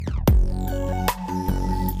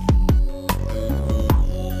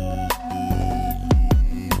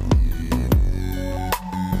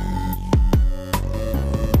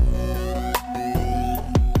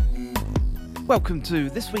Welcome to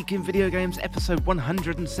This Week in Video Games, episode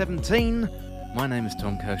 117. My name is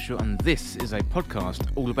Tom Kershaw, and this is a podcast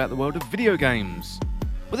all about the world of video games.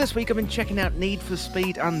 Well, this week I've been checking out Need for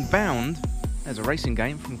Speed Unbound. There's a racing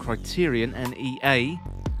game from Criterion and EA.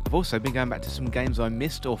 I've also been going back to some games I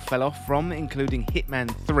missed or fell off from, including Hitman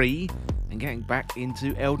 3, and getting back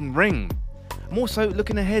into Elden Ring. I'm also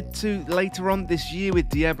looking ahead to later on this year with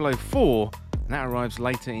Diablo 4, and that arrives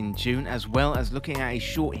later in June, as well as looking at a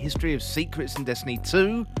short history of secrets in Destiny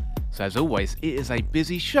 2. So as always, it is a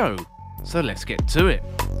busy show, so let's get to it.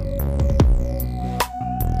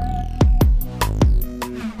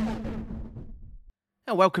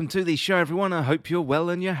 Now, welcome to the show, everyone. I hope you're well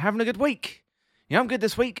and you're having a good week. Yeah, I'm good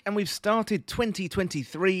this week, and we've started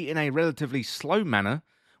 2023 in a relatively slow manner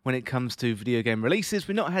when it comes to video game releases.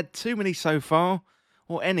 We've not had too many so far,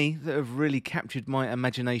 or any that have really captured my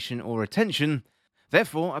imagination or attention.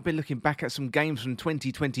 Therefore, I've been looking back at some games from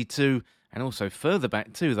 2022, and also further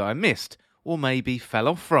back too, that I missed, or maybe fell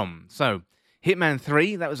off from. So, Hitman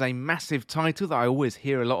 3, that was a massive title that I always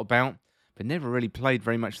hear a lot about, but never really played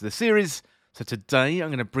very much of the series. So today, I'm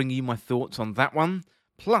going to bring you my thoughts on that one.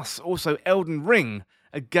 Plus, also Elden Ring,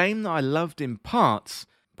 a game that I loved in parts,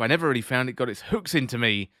 but I never really found it got its hooks into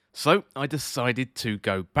me, so I decided to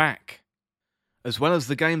go back. As well as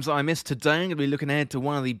the games that I missed today, I'm going to be looking ahead to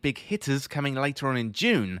one of the big hitters coming later on in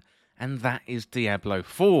June, and that is Diablo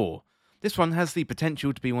 4. This one has the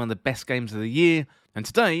potential to be one of the best games of the year, and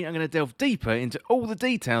today I'm going to delve deeper into all the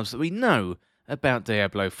details that we know about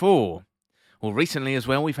Diablo 4. Well, recently as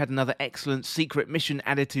well, we've had another excellent secret mission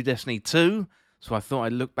added to Destiny 2, so I thought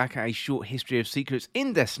I'd look back at a short history of secrets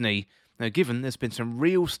in Destiny, now given there's been some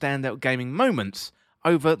real standout gaming moments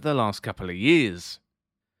over the last couple of years.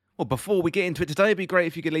 Well, before we get into it today, it'd be great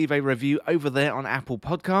if you could leave a review over there on Apple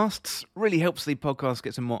Podcasts. Really helps the podcast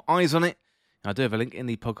get some more eyes on it. I do have a link in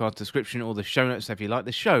the podcast description or the show notes, so if you like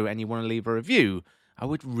the show and you want to leave a review, I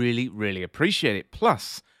would really appreciate it.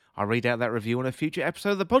 Plus, I'll read out that review on a future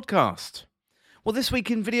episode of the podcast. Well, This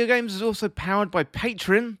Week in Video Games is also powered by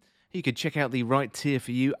Patreon. You can check out the right tier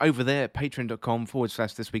for you over there at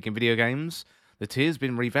patreon.com/This Week in Video Games. The tier's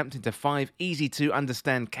been revamped into 5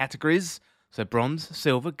 easy-to-understand categories. So bronze,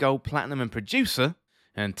 silver, gold, platinum and producer.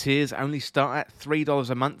 And tiers only start at $3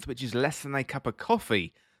 a month, which is less than a cup of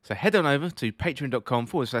coffee. So head on over to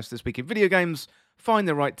patreon.com/This Week in Video Games, find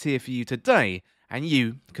the right tier for you today, and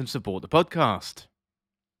you can support the podcast.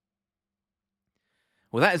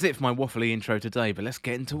 Well, that is it for my waffly intro today, but let's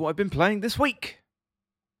get into what I've been playing this week.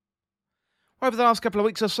 Over the last couple of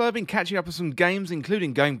weeks or so, I've been catching up with some games,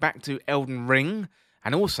 including going back to Elden Ring,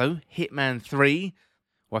 and also Hitman 3.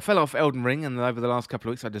 Well, I fell off Elden Ring, and over the last couple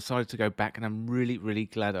of weeks I decided to go back, and I'm really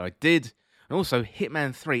glad I did. And also,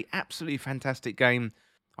 Hitman 3, absolutely fantastic game.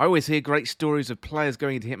 I always hear great stories of players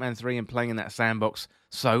going into Hitman 3 and playing in that sandbox,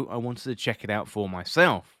 so I wanted to check it out for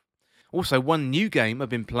myself. Also, one new game I've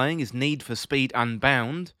been playing is Need for Speed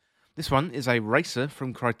Unbound. This one is a racer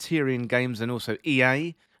from Criterion Games and also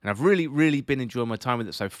EA, and I've really been enjoying my time with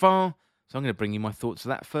it so far, so I'm going to bring you my thoughts of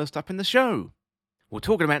that first up in the show. Well,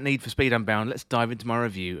 talking about Need for Speed Unbound, let's dive into my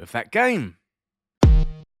review of that game.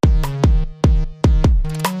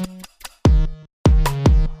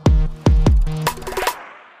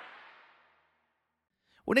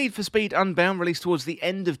 Well, Need for Speed Unbound released towards the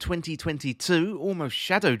end of 2022, almost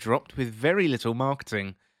shadow-dropped with very little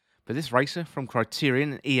marketing. But this racer from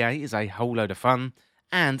Criterion and EA is a whole load of fun,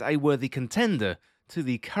 and a worthy contender to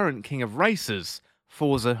the current king of racers,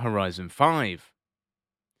 Forza Horizon 5.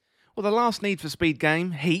 Well, the last Need for Speed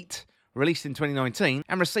game, Heat, released in 2019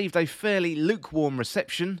 and received a fairly lukewarm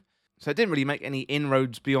reception, so it didn't really make any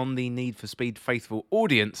inroads beyond the Need for Speed faithful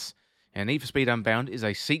audience. And Need for Speed Unbound is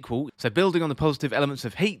a sequel, so building on the positive elements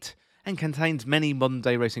of Heat, and contains many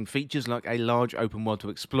modern-day racing features like a large open world to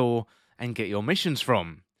explore and get your missions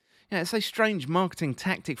from. Yeah, it's a strange marketing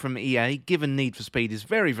tactic from EA, given Need for Speed is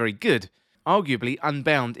very good. Arguably,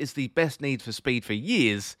 Unbound is the best Need for Speed for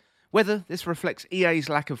years. Whether this reflects EA's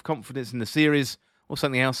lack of confidence in the series or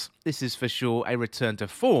something else, this is for sure a return to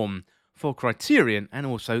form for Criterion and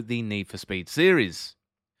also the Need for Speed series.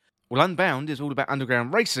 Well, Unbound is all about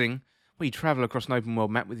underground racing, where you travel across an open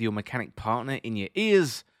world map with your mechanic partner in your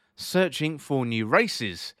ears, searching for new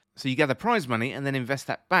races. So you gather prize money and then invest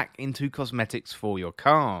that back into cosmetics for your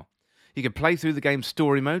car. You can play through the game's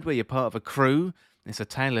story mode where you're part of a crew. It's a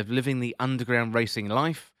tale of living the underground racing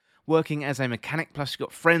life, working as a mechanic, plus you've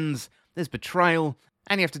got friends, there's betrayal,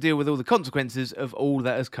 and you have to deal with all the consequences of all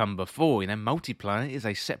that has come before. Multiplayer is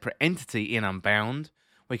a separate entity in Unbound,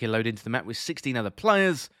 where you can load into the map with 16 other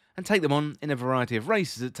players and take them on in a variety of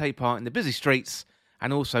races that take part in the busy streets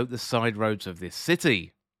and also the side roads of this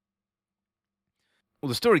city. Well,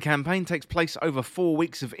 the story campaign takes place over 4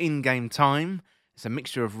 weeks of in-game time. It's a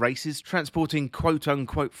mixture of races, transporting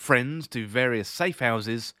quote-unquote friends to various safe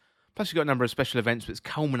houses, plus you've got a number of special events which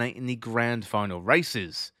culminate in the grand final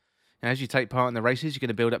races. Now, as you take part in the races, you're going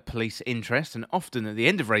to build up police interest, and often at the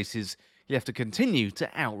end of races, you'll have to continue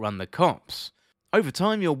to outrun the cops. Over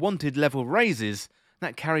time, your wanted level raises.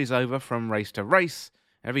 That carries over from race to race.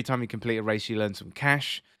 Every time you complete a race, you earn some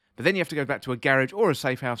cash, but then you have to go back to a garage or a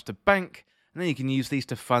safe house to bank, and then you can use these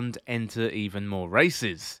to fund enter even more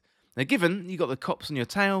races. Now, given you've got the cops on your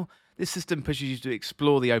tail, this system pushes you to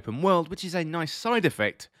explore the open world, which is a nice side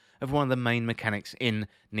effect of one of the main mechanics in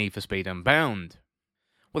Need for Speed Unbound.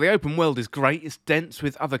 Well, the open world is great. It's dense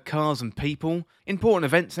with other cars and people, important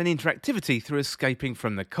events and interactivity through escaping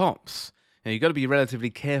from the cops. Now, you've got to be relatively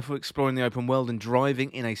careful exploring the open world and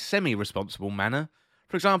driving in a semi-responsible manner.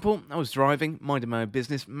 For example, I was driving, minding my own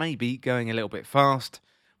business, maybe going a little bit fast,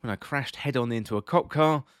 when I crashed head-on into a cop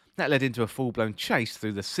car. That led into a full-blown chase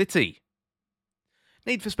through the city.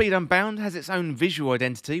 Need for Speed Unbound has its own visual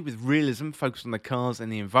identity, with realism focused on the cars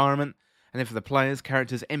and the environment, and then for the players,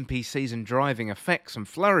 characters, NPCs and driving effects and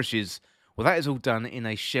flourishes, well, that is all done in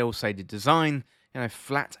a shell-shaded design,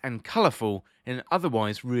 flat and colourful in an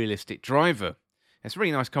otherwise realistic driver. It's a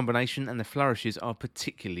really nice combination, and the flourishes are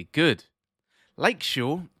particularly good.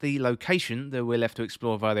 Lakeshore, the location that we're left to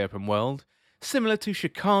explore via the open world, similar to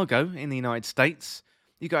Chicago in the United States.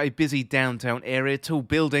 You've got a busy downtown area, tall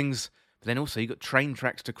buildings, but then also you've got train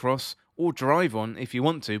tracks to cross or drive on if you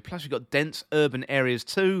want to. Plus you've got dense urban areas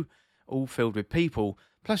too, all filled with people.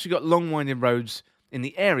 Plus you've got long winding roads in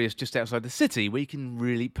the areas just outside the city where you can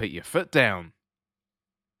really put your foot down.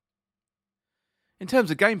 In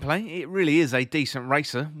terms of gameplay, it really is a decent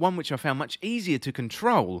racer, one which I found much easier to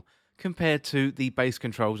control compared to the base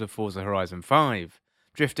controls of Forza Horizon 5.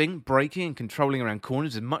 Drifting, braking and controlling around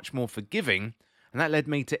corners is much more forgiving, and that led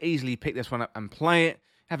me to easily pick this one up and play it,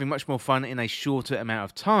 having much more fun in a shorter amount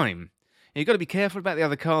of time. You've got to be careful about the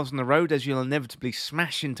other cars on the road, as you'll inevitably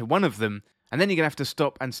smash into one of them, and then you're going to have to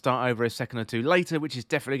stop and start over a second or two later, which is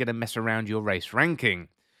definitely going to mess around your race ranking.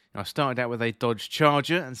 Now, I started out with a Dodge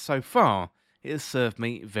Charger, and so far, it has served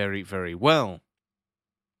me very, very well.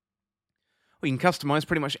 You can customise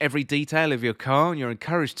pretty much every detail of your car, and you're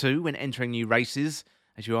encouraged to when entering new races,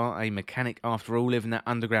 as you are a mechanic after all, living that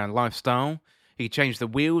underground lifestyle. You can change the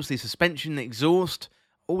wheels, the suspension, the exhaust,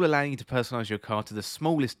 all allowing you to personalise your car to the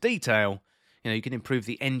smallest detail. You can improve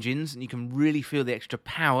the engines, and you can really feel the extra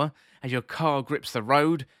power as your car grips the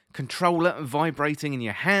road, controller vibrating in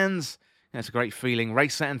your hands. It's a great feeling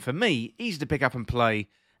racer, and for me, easy to pick up and play,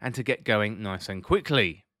 and to get going nice and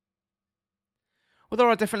quickly. Well, there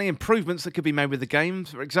are definitely improvements that could be made with the game.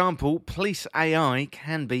 For example, police AI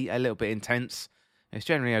can be a little bit intense. It's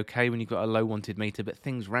generally okay when you've got a low wanted meter, but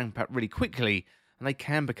things ramp up really quickly, and they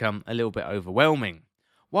can become a little bit overwhelming.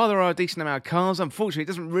 While there are a decent amount of cars, unfortunately it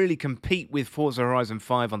doesn't really compete with Forza Horizon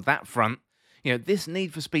 5 on that front. This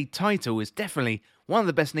Need for Speed title is definitely one of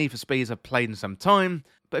the best Need for Speeds I've played in some time,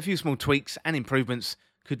 but a few small tweaks and improvements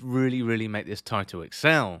could really make this title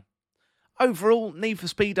excel. Overall, Need for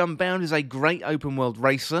Speed Unbound is a great open world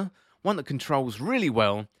racer, one that controls really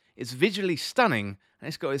well, it's visually stunning, and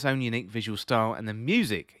it's got its own unique visual style, and the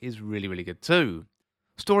music is really good too.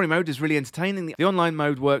 Story mode is really entertaining, the online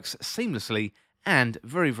mode works seamlessly and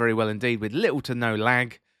very well indeed, with little to no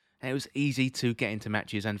lag, and it was easy to get into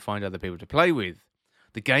matches and find other people to play with.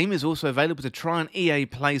 The game is also available to try an EA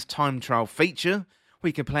Plays time trial feature, where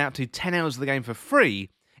you can play up to 10 hours of the game for free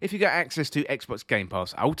if you get access to Xbox Game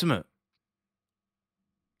Pass Ultimate.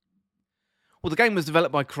 Well, the game was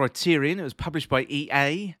developed by Criterion, it was published by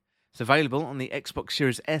EA, it's available on the Xbox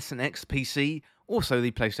Series S and X PC, also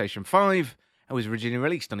the PlayStation 5, and was originally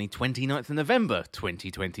released on the 29th of November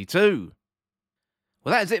 2022.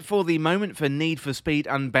 Well, that is it for the moment for Need for Speed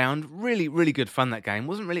Unbound. Really good fun, that game.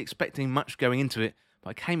 Wasn't really expecting much going into it,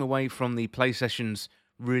 but I came away from the play sessions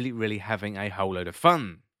really having a whole load of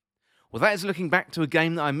fun. Well, that is looking back to a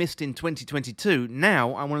game that I missed in 2022.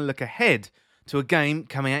 Now I want to look ahead to a game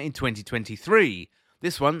coming out in 2023.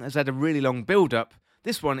 This one has had a really long build-up.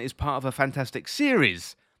 This one is part of a fantastic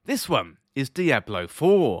series. This one is Diablo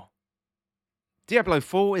 4. Diablo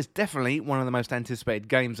 4 is definitely one of the most anticipated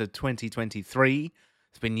games of 2023.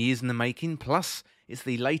 It's been years in the making, plus it's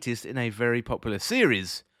the latest in a very popular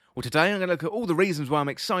series. Well, today I'm going to look at all the reasons why I'm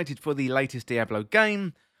excited for the latest Diablo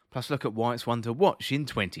game, plus look at why it's one to watch in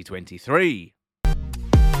 2023.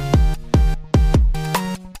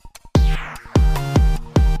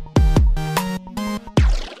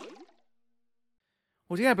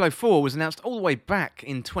 Well, Diablo 4 was announced all the way back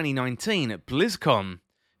in 2019 at BlizzCon.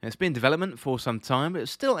 It's been in development for some time, but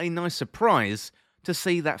it's still a nice surprise to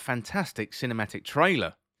see that fantastic cinematic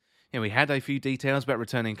trailer. We had a few details about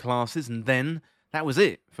returning classes, and then that was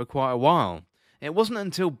it for quite a while. It wasn't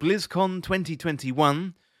until BlizzCon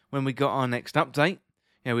 2021 when we got our next update.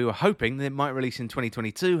 We were hoping that it might release in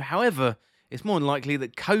 2022, however, it's more than likely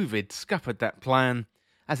that COVID scuppered that plan,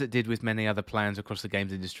 as it did with many other plans across the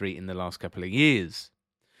games industry in the last couple of years.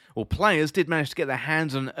 Well, players did manage to get their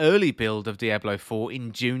hands on an early build of Diablo 4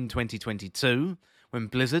 in June 2022, when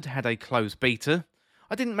Blizzard had a closed beta.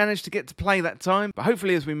 I didn't manage to get to play that time, but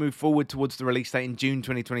hopefully as we move forward towards the release date in June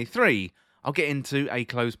 2023, I'll get into a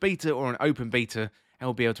closed beta or an open beta and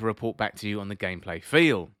we'll be able to report back to you on the gameplay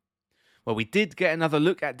feel. Well, we did get another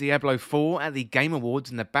look at Diablo 4 at the Game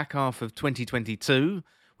Awards in the back half of 2022,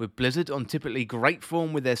 with Blizzard on typically great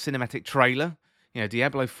form with their cinematic trailer.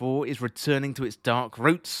 Diablo 4 is returning to its dark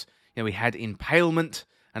roots. We had impalement,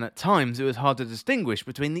 and at times it was hard to distinguish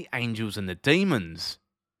between the angels and the demons.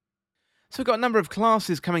 So we've got a number of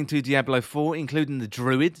classes coming to Diablo 4, including the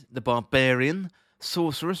Druid, the Barbarian,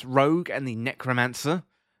 Sorceress, Rogue, and the Necromancer.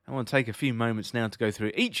 I want to take a few moments now to go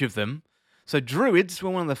through each of them. So Druids were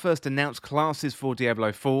one of the first announced classes for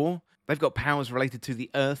Diablo 4. They've got powers related to the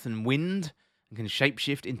earth and wind, and can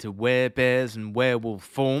shapeshift into werebears and werewolf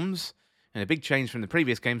forms. And a big change from the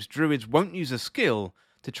previous games, Druids won't use a skill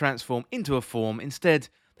to transform into a form. Instead,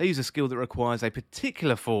 they use a skill that requires a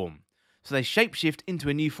particular form. So they shapeshift into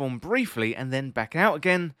a new form briefly and then back out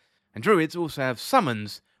again. And Druids also have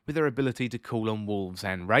summons with their ability to call on wolves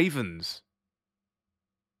and ravens.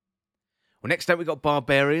 Well, next up we've got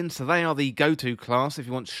Barbarians, so they are the go-to class if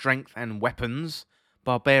you want strength and weapons.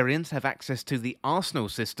 Barbarians have access to the Arsenal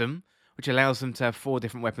system, which allows them to have 4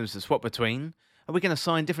 different weapons to swap between, and we can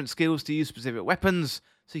assign different skills to use specific weapons,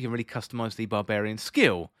 so you can really customise the Barbarian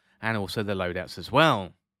skill, and also the loadouts as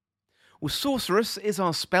well. Well, Sorceress is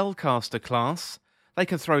our spellcaster class. They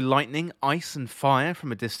can throw lightning, ice and fire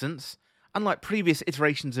from a distance. Unlike previous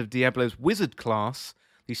iterations of Diablo's Wizard class,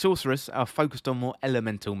 the Sorceress are focused on more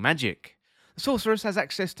elemental magic. The Sorceress has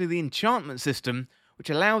access to the enchantment system, which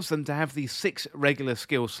allows them to have the 6 regular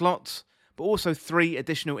skill slots, but also 3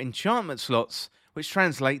 additional enchantment slots, which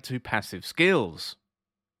translate to passive skills.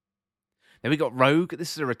 Then we got Rogue.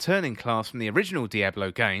 This is a returning class from the original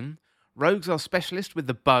Diablo game. Rogues are specialists with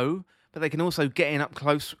the bow, but they can also get in up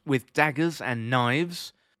close with daggers and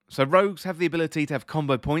knives. So Rogues have the ability to have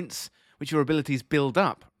combo points, which your abilities build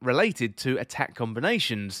up, related to attack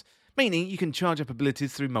combinations, meaning you can charge up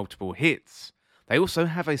abilities through multiple hits. They also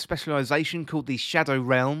have a specialisation called the Shadow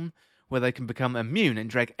Realm, where they can become immune and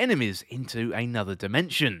drag enemies into another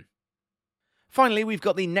dimension. Finally, we've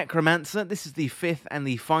got the Necromancer. This is the 5th and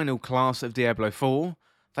the final class of Diablo 4.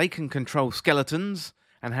 They can control skeletons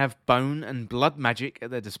and have bone and blood magic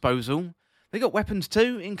at their disposal. They got weapons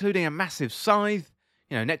too, including a massive scythe.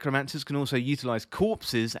 Necromancers can also utilise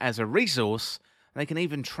corpses as a resource. They can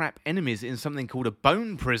even trap enemies in something called a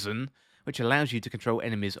bone prison, which allows you to control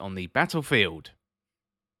enemies on the battlefield.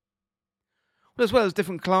 Well, as well as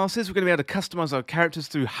different classes, we're going to be able to customise our characters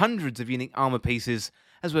through hundreds of unique armour pieces,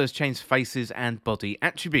 as well as change faces and body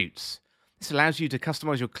attributes. This allows you to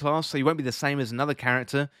customise your class so you won't be the same as another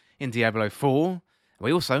character in Diablo 4.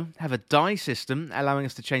 We also have a dye system, allowing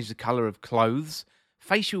us to change the colour of clothes.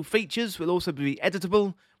 Facial features will also be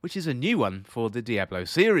editable, which is a new one for the Diablo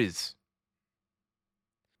series.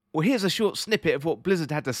 Well, here's a short snippet of what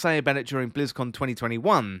Blizzard had to say about it during BlizzCon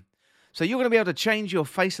 2021. So you're going to be able to change your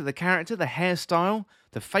face of the character, the hairstyle,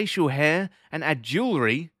 the facial hair, and add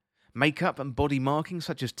jewellery, makeup and body markings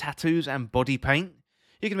such as tattoos and body paint.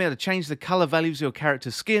 You're going to be able to change the colour values of your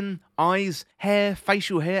character's skin, eyes, hair,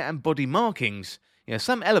 facial hair, and body markings.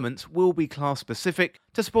 Some elements will be class specific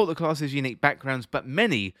to support the class's unique backgrounds, but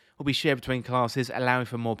many will be shared between classes, allowing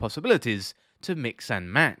for more possibilities to mix and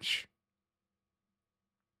match.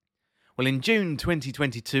 Well, in June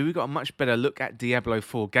 2022, we got a much better look at Diablo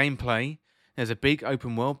 4 gameplay. There's a big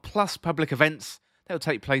open world plus public events that will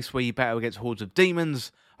take place where you battle against hordes of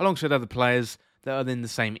demons alongside other players that are in the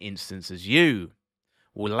same instance as you.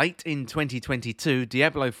 Well, late in 2022,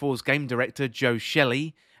 Diablo 4's game director Joe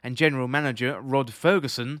Shelley and general manager Rod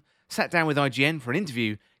Ferguson sat down with IGN for an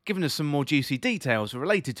interview, giving us some more juicy details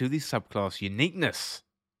related to the subclass uniqueness.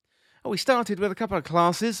 We started with a couple of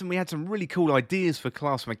classes, and we had some really cool ideas for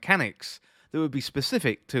class mechanics that would be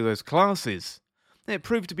specific to those classes. It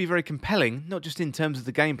proved to be very compelling, not just in terms of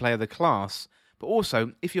the gameplay of the class, but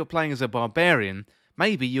also if you're playing as a barbarian,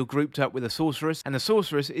 maybe you're grouped up with a sorceress, and the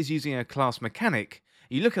sorceress is using a class mechanic.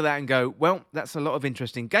 You look at that and go, well, that's a lot of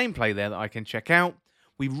interesting gameplay there that I can check out.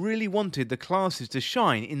 We really wanted the classes to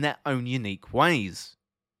shine in their own unique ways.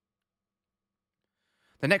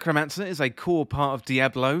 The Necromancer is a core part of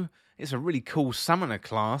Diablo. it's a really cool summoner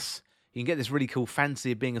class. You can get this really cool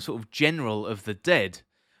fancy of being a sort of general of the dead.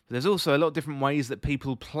 But there's also a lot of different ways that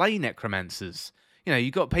people play necromancers.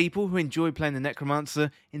 You've got people who enjoy playing the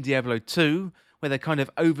necromancer in Diablo 2, where they're kind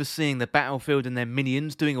of overseeing the battlefield and their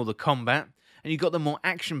minions doing all the combat. And you've got the more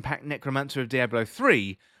action-packed necromancer of Diablo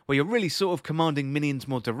 3, where you're really sort of commanding minions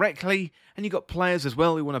more directly, and you've got players as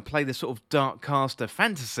well who want to play this sort of dark caster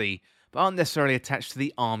fantasy, but aren't necessarily attached to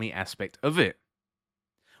the army aspect of it.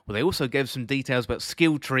 Well, they also gave some details about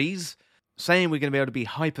skill trees, saying we're going to be able to be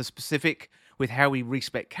hyper-specific with how we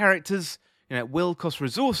respec characters. It will cost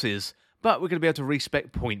resources, but we're going to be able to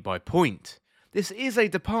respec point by point. This is a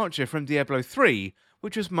departure from Diablo 3,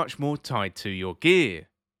 which was much more tied to your gear.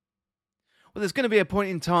 Well, there's going to be a point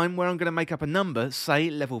in time where I'm going to make up a number, say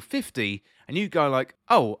level 50, and you go like,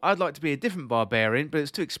 oh, I'd like to be a different barbarian, but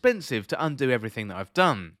it's too expensive to undo everything that I've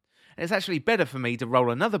done. And it's actually better for me to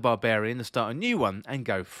roll another barbarian and start a new one and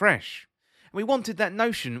go fresh. And we wanted that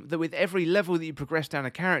notion that with every level that you progress down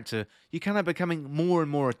a character, you're kind of becoming more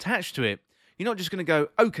and more attached to it. You're not just going to go,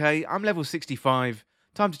 okay, I'm level 65,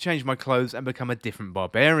 time to change my clothes and become a different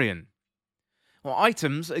barbarian. Well,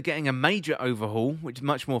 items are getting a major overhaul, which is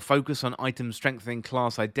much more focused on items strengthening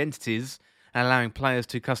class identities and allowing players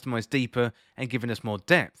to customize deeper and giving us more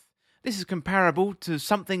depth. This is comparable to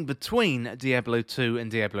something between Diablo 2 and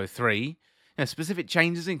Diablo 3. Specific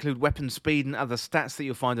changes include weapon speed and other stats that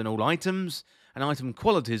you'll find on all items, and item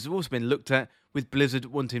qualities have also been looked at, with Blizzard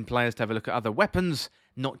wanting players to have a look at other weapons,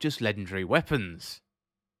 not just legendary weapons.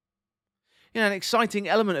 An exciting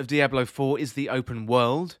element of Diablo 4 is the open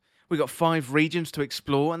world. We've got 5 regions to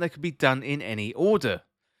explore, and they can be done in any order.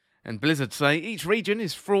 And Blizzard say each region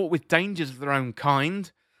is fraught with dangers of their own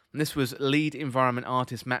kind, and this was lead environment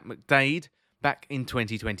artist Matt McDade back in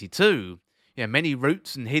 2022. Many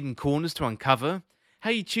routes and hidden corners to uncover.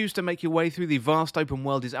 How you choose to make your way through the vast open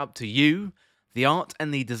world is up to you. The art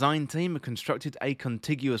and the design team have constructed a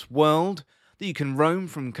contiguous world that you can roam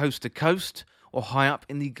from coast to coast or high up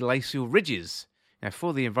in the glacial ridges.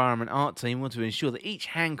 For the environment art team, we want to ensure that each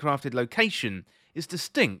handcrafted location is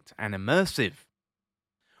distinct and immersive.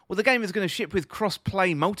 Well, the game is going to ship with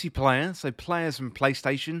cross-play multiplayer, so players from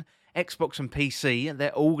PlayStation, Xbox and PC,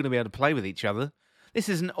 they're all going to be able to play with each other. This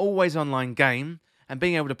is an always online game, and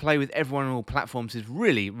being able to play with everyone on all platforms is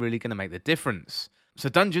really, really going to make the difference. So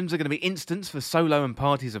dungeons are going to be instants for solo and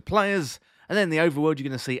parties of players, and then in the overworld you're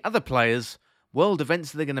going to see other players, world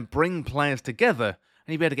events that are going to bring players together,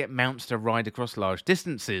 and you'll be able to get mounts to ride across large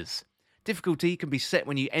distances. Difficulty can be set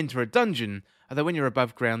when you enter a dungeon, although when you're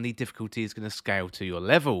above ground the difficulty is going to scale to your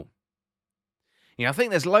level. I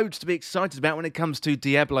think there's loads to be excited about when it comes to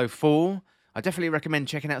Diablo 4. I definitely recommend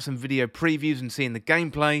checking out some video previews and seeing the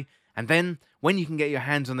gameplay, and then, when you can get your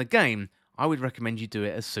hands on the game, I would recommend you do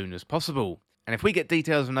it as soon as possible. And if we get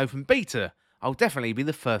details of an open beta, I'll definitely be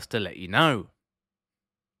the first to let you know.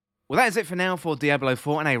 Well, that is it for now for Diablo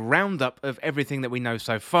 4 and a roundup of everything that we know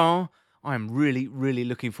so far. I am really, really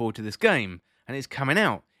looking forward to this game, and it's coming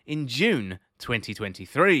out in June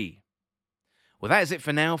 2023. Well, that is it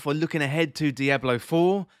for now for looking ahead to Diablo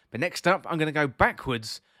 4, but next up I'm going to go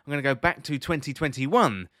backwards. I'm going to go back to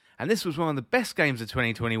 2021, and this was one of the best games of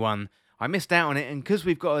 2021. I missed out on it, and because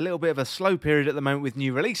we've got a little bit of a slow period at the moment with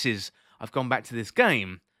new releases, I've gone back to this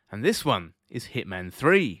game, and this one is Hitman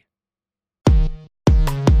 3.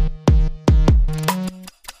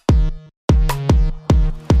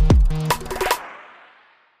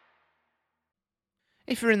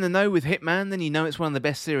 If you're in the know with Hitman, then you know it's one of the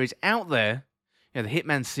best series out there. The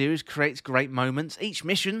Hitman series creates great moments. Each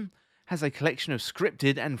mission has a collection of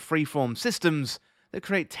scripted and freeform systems that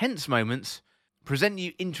create tense moments, present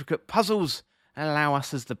you intricate puzzles, and allow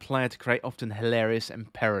us as the player to create often hilarious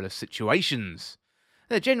and perilous situations.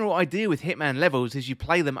 The general idea with Hitman levels is you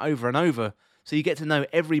play them over and over, so you get to know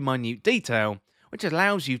every minute detail, which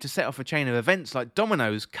allows you to set off a chain of events like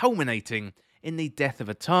dominoes culminating in the death of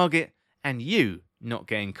a target and you not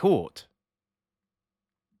getting caught.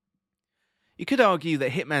 You could argue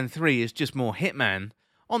that Hitman 3 is just more Hitman.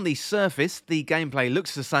 On the surface, the gameplay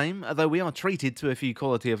looks the same, although we are treated to a few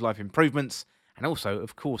quality of life improvements, and also,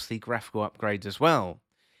 of course, the graphical upgrades as well.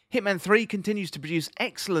 Hitman 3 continues to produce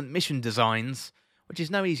excellent mission designs, which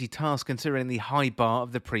is no easy task considering the high bar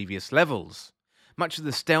of the previous levels. Much of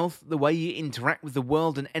the stealth, the way you interact with the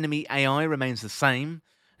world and enemy AI remains the same,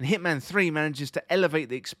 and Hitman 3 manages to elevate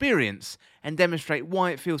the experience and demonstrate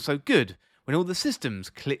why it feels so good when all the systems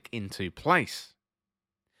click into place.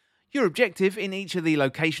 Your objective in each of the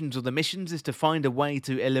locations or the missions is to find a way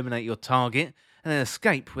to eliminate your target and then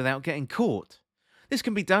escape without getting caught. This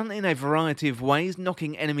can be done in a variety of ways,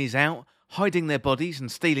 knocking enemies out, hiding their bodies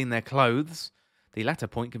and stealing their clothes. The latter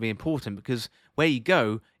point can be important because where you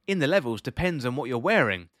go in the levels depends on what you're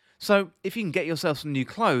wearing. So if you can get yourself some new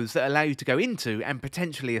clothes that allow you to go into and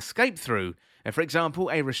potentially escape through, for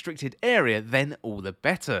example a restricted area, then all the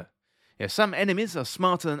better. Some enemies are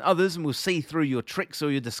smarter than others and will see through your tricks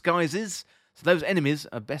or your disguises, so those enemies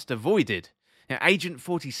are best avoided. Agent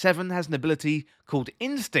 47 has an ability called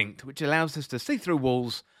Instinct, which allows us to see through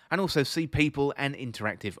walls and also see people and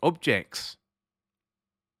interactive objects.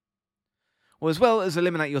 Well, as well as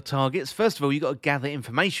eliminate your targets, first of all you've got to gather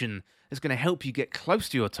information that's going to help you get close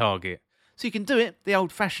to your target. So you can do it the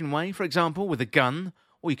old-fashioned way, for example with a gun,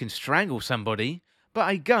 or you can strangle somebody,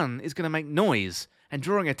 but a gun is going to make noise, and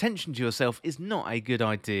drawing attention to yourself is not a good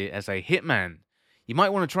idea as a hitman. You might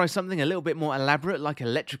want to try something a little bit more elaborate, like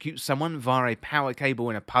electrocute someone via a power cable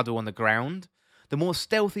in a puddle on the ground. The more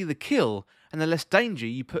stealthy the kill, and the less danger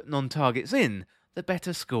you put non-targets in, the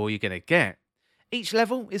better score you're going to get. Each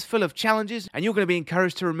level is full of challenges, and you're going to be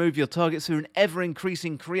encouraged to remove your targets through an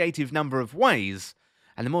ever-increasing creative number of ways.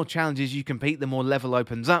 And the more challenges you compete, the more level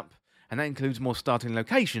opens up, and that includes more starting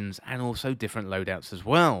locations and also different loadouts as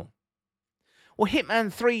well. Well,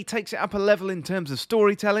 Hitman 3 takes it up a level in terms of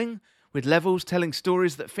storytelling, with levels telling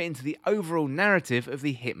stories that fit into the overall narrative of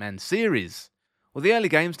the Hitman series. Well, the early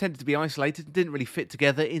games tended to be isolated and didn't really fit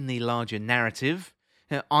together in the larger narrative.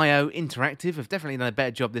 IO Interactive have definitely done a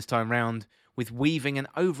better job this time round with weaving an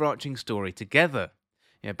overarching story together.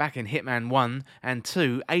 Back in Hitman 1 and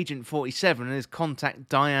 2, Agent 47 and his contact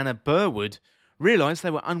Diana Burwood realised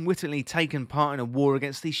they were unwittingly taken part in a war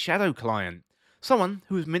against the Shadow Client, someone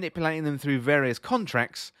who was manipulating them through various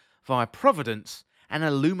contracts via Providence, an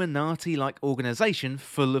Illuminati-like organisation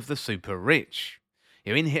full of the super rich.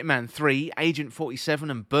 In Hitman 3, Agent 47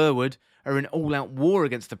 and Burwood are in all-out war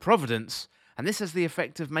against the Providence, and this has the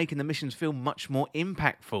effect of making the missions feel much more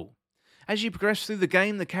impactful. As you progress through the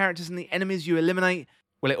game, the characters and the enemies you eliminate,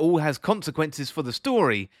 well, it all has consequences for the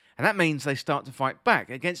story, and that means they start to fight back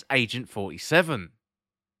against Agent 47.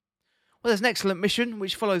 Well, there's an excellent mission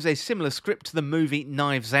which follows a similar script to the movie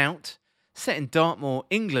Knives Out. Set in Dartmoor,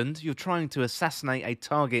 England, you're trying to assassinate a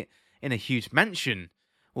target in a huge mansion.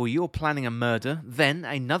 Or you're planning a murder, then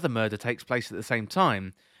another murder takes place at the same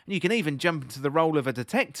time, and you can even jump into the role of a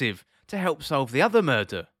detective to help solve the other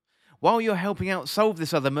murder. While you're helping out solve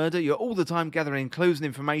this other murder, you're all the time gathering clues and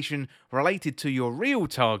information related to your real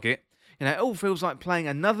target. It all feels like playing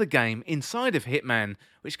another game inside of Hitman,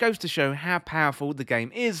 which goes to show how powerful the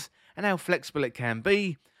game is and how flexible it can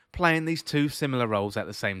be, playing these two similar roles at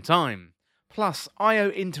the same time. Plus, IO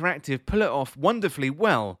Interactive pull it off wonderfully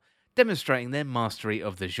well, demonstrating their mastery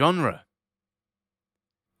of the genre.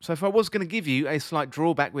 So if I was going to give you a slight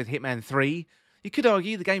drawback with Hitman 3, you could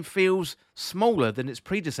argue the game feels smaller than its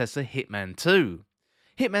predecessor Hitman 2.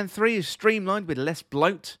 Hitman 3 is streamlined with less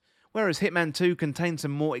bloat, whereas Hitman 2 contains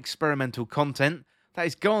some more experimental content that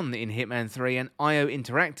is gone in Hitman 3, and IO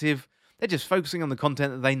Interactive, they're just focusing on the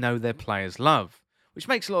content that they know their players love, which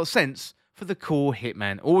makes a lot of sense for the core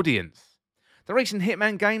Hitman audience. The recent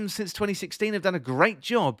Hitman games since 2016 have done a great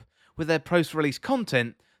job with their post-release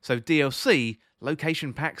content, so DLC,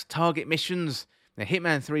 location packs, target missions. Now,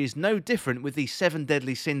 Hitman 3 is no different with the 7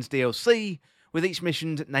 Deadly Sins DLC, with each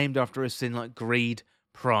mission named after a sin like greed,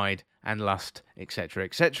 pride, and lust, etc.,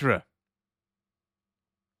 etc.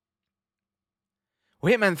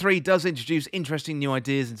 Well, Hitman 3 does introduce interesting new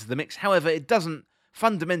ideas into the mix, however, it doesn't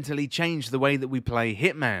fundamentally change the way that we play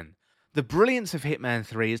Hitman. The brilliance of Hitman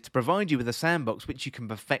 3 is to provide you with a sandbox which you can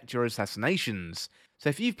perfect your assassinations. So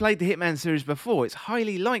if you've played the Hitman series before, it's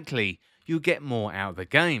highly likely you'll get more out of the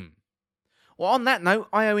game. Well, on that note,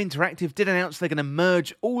 IO Interactive did announce they're going to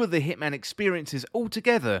merge all of the Hitman experiences all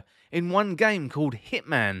together in one game called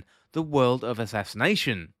Hitman: The World of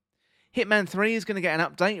Assassination. Hitman 3 is going to get an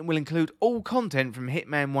update and will include all content from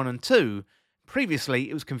Hitman 1 and 2. Previously,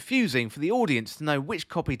 it was confusing for the audience to know which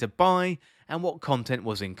copy to buy and what content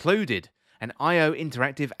was included, and IO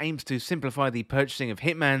Interactive aims to simplify the purchasing of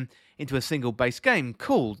Hitman into a single base game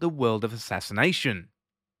called The World of Assassination.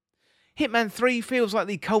 Hitman 3 feels like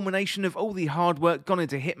the culmination of all the hard work gone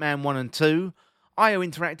into Hitman 1 and 2. IO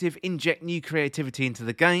Interactive inject new creativity into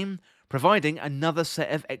the game, providing another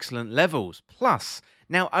set of excellent levels. Plus,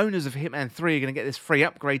 now owners of Hitman 3 are going to get this free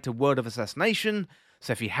upgrade to World of Assassination,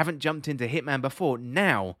 so if you haven't jumped into Hitman before,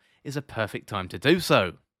 now is a perfect time to do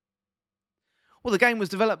so. Well, the game was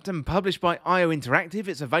developed and published by IO Interactive.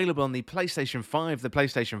 It's available on the PlayStation 5, the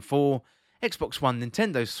PlayStation 4, Xbox One,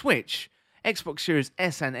 Nintendo Switch, Xbox Series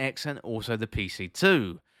S and X, and also the PC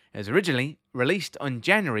too. It was originally released on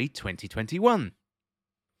January 2021.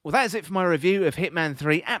 Well, that is it for my review of Hitman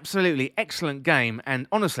 3. Absolutely excellent game, and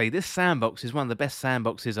honestly, this sandbox is one of the best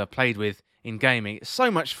sandboxes I've played with in gaming. It's so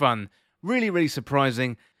much fun, really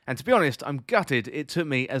surprising, and to be honest, I'm gutted it took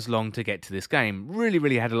me as long to get to this game.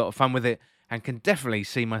 Really had a lot of fun with it, and can definitely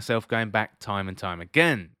see myself going back time and time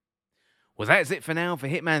again. Well, that's it for now for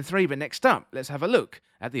Hitman 3, but next up, let's have a look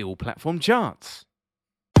at the all-platform charts.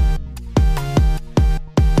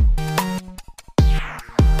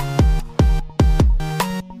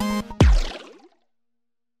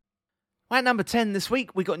 At number 10 this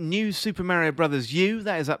week, we got New Super Mario Bros. U.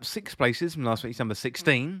 That is up 6 places from last week's number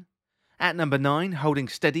 16. At number 9, holding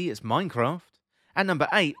steady, it's Minecraft. At number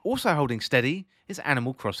 8, also holding steady, is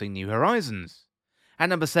Animal Crossing New Horizons. At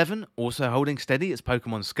number 7, also holding steady, it's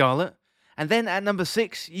Pokemon Scarlet. And then at number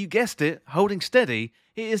 6, you guessed it, holding steady,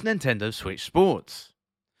 it is Nintendo Switch Sports.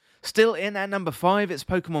 Still in at number 5, it's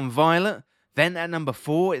Pokemon Violet. Then at number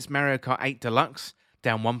 4, it's Mario Kart 8 Deluxe,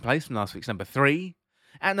 down 1 place from last week's number 3.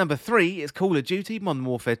 At number 3, it's Call of Duty Modern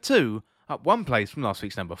Warfare 2, up 1 place from last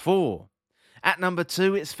week's number 4. At number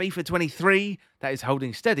 2, it's FIFA 23, that is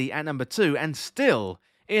holding steady at number 2, and still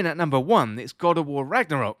in at number 1, it's God of War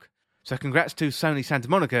Ragnarok. So congrats to Sony Santa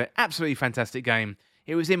Monica, absolutely fantastic game.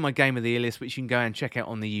 It was in my Game of the Year list, which you can go and check out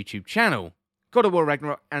on the YouTube channel. God of War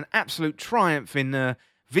Ragnarok, an absolute triumph in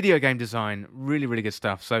video game design, really good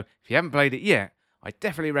stuff. So if you haven't played it yet, I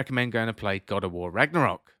definitely recommend going to play God of War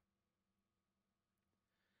Ragnarok.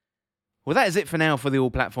 Well, that is it for now for the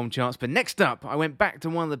all-platform charts, but next up, I went back to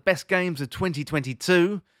one of the best games of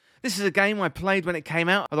 2022. This is a game I played when it came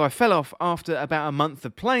out, although I fell off after about a month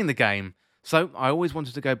of playing the game, so I always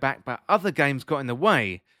wanted to go back, but other games got in the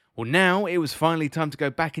way. Well, now it was finally time to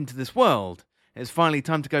go back into this world. It's finally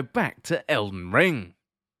time to go back to Elden Ring.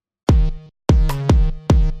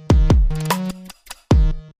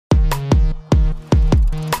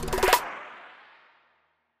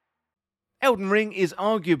 Elden Ring is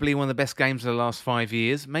arguably one of the best games of the last 5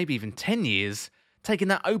 years, maybe even 10 years, taking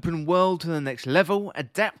that open world to the next level,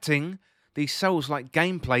 adapting the Souls-like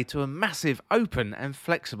gameplay to a massive, open and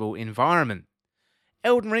flexible environment.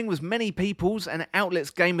 Elden Ring was many people's and outlets'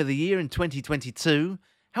 Game of the Year in 2022.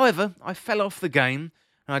 However, I fell off the game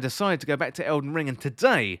and I decided to go back to Elden Ring, and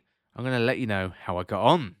today I'm going to let you know how I got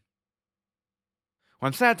on. Well,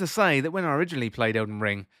 I'm sad to say that when I originally played Elden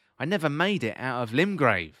Ring, I never made it out of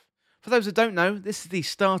Limgrave. For those who don't know, this is the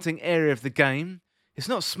starting area of the game. It's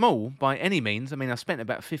not small by any means. I mean, I spent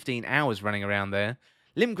about 15 hours running around there.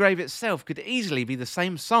 Limgrave itself could easily be the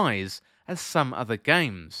same size as some other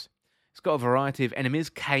games. It's got a variety of enemies,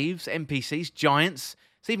 caves, NPCs, giants.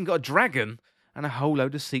 It's even got a dragon and a whole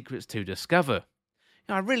load of secrets to discover.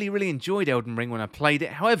 I really enjoyed Elden Ring when I played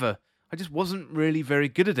it. However, I just wasn't really very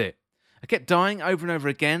good at it. I kept dying over and over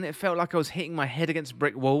again. It felt like I was hitting my head against a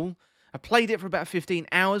brick wall. I played it for about 15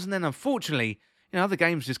 hours, and then unfortunately, other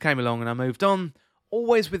games just came along and I moved on,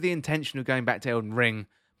 always with the intention of going back to Elden Ring,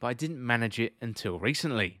 but I didn't manage it until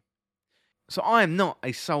recently. So I am not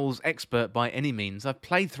a Souls expert by any means. I've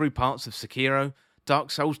played through parts of Sekiro,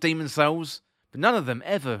 Dark Souls, Demon Souls, but none of them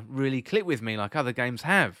ever really click with me like other games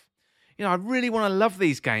have. I really want to love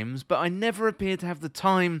these games, but I never appear to have the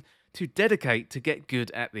time to dedicate to get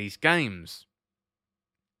good at these games.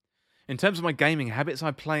 In terms of my gaming habits,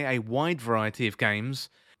 I play a wide variety of games,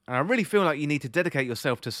 and I really feel like you need to dedicate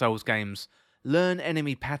yourself to Souls games, learn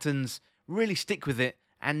enemy patterns, really stick with it,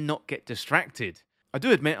 and not get distracted. I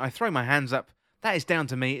do admit I throw my hands up, that is down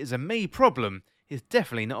to me, it's a me problem, it's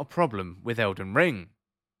definitely not a problem with Elden Ring.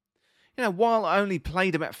 While I only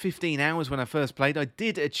played about 15 hours when I first played, I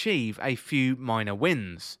did achieve a few minor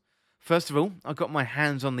wins. First of all, I got my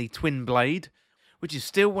hands on the Twin Blade, which is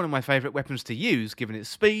still one of my favourite weapons to use given its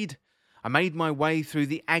speed. I made my way through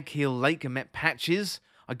the Agheel Lake and met Patches.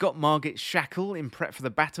 I got Margit's Shackle in prep for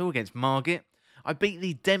the battle against Margit. I beat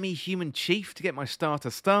the Demi-Human Chief to get my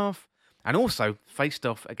starter staff, and also faced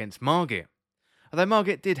off against Margit. Although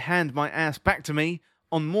Margit did hand my ass back to me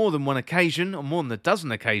on more than one occasion, on more than a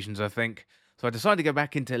dozen occasions I think, so I decided to go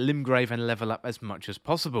back into Limgrave and level up as much as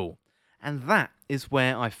possible. And that is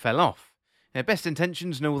where I fell off. Best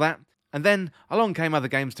intentions and all that, and then along came other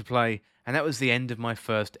games to play, and that was the end of my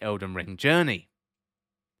first Elden Ring journey.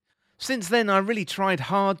 Since then, I really tried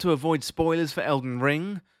hard to avoid spoilers for Elden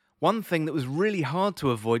Ring. One thing that was really hard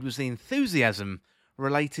to avoid was the enthusiasm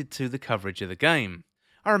related to the coverage of the game.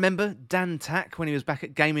 I remember Dan Tack, when he was back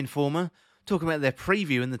at Game Informer, talking about their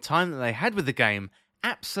preview and the time that they had with the game,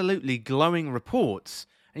 absolutely glowing reports,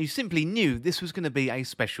 and you simply knew this was going to be a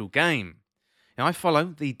special game. Now, I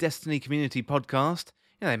follow the Destiny Community podcast.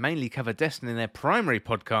 They mainly cover Destiny in their primary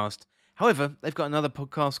podcast. However, they've got another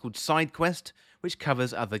podcast called SideQuest, which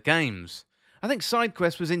covers other games. I think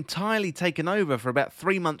SideQuest was entirely taken over for about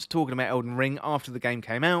 3 months talking about Elden Ring after the game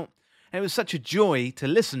came out, And it was such a joy to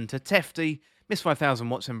listen to Tefty, Miss 5000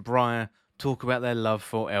 Watts and Briar talk about their love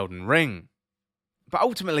for Elden Ring. But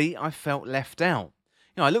ultimately, I felt left out.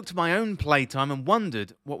 I looked at my own playtime and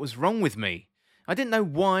wondered what was wrong with me. I didn't know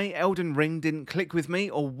why Elden Ring didn't click with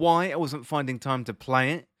me or why I wasn't finding time to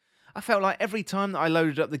play it. I felt like every time that I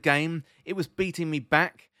loaded up the game, it was beating me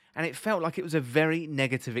back, and it felt like it was a very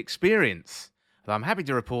negative experience. Though I'm happy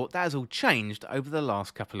to report that has all changed over the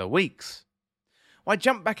last couple of weeks. I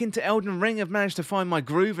jumped back into Elden Ring, have managed to find my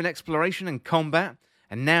groove in exploration and combat,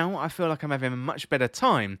 and now I feel like I'm having a much better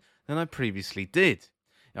time than I previously did.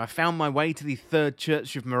 I found my way to the third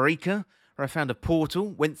Church of Marika, where I found a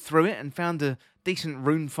portal, went through it and found a decent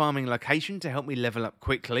rune farming location to help me level up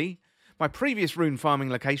quickly. My previous rune farming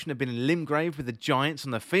location had been in Limgrave with the giants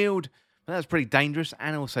on the field, but that was pretty dangerous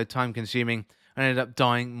and also time consuming, and I ended up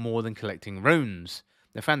dying more than collecting runes.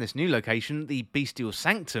 I found this new location, the Bestial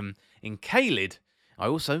Sanctum, in Caelid. I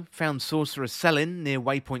also found Sorcerer's Selin near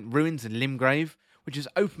Waypoint Ruins in Limgrave, which has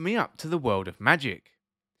opened me up to the world of magic.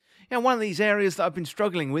 One of these areas that I've been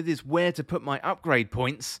struggling with is where to put my upgrade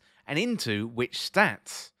points and into which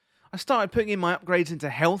stats. I started putting in my upgrades into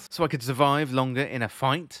health so I could survive longer in a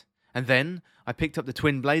fight, and then I picked up the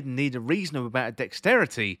Twin Blade and needed a reasonable amount of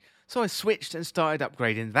dexterity, so I switched and started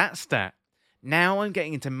upgrading that stat. Now I'm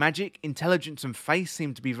getting into magic, intelligence and faith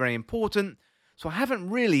seem to be very important, so I haven't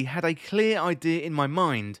really had a clear idea in my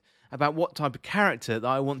mind about what type of character that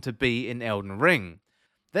I want to be in Elden Ring.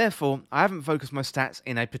 Therefore, I haven't focused my stats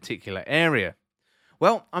in a particular area.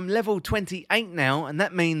 Well, I'm level 28 now, and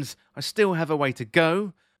that means I still have a way to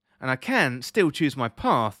go, and I can still choose my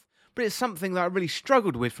path, but it's something that I really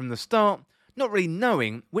struggled with from the start, not really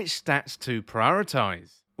knowing which stats to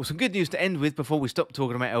prioritise. Well, some good news to end with before we stop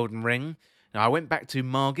talking about Elden Ring. Now, I went back to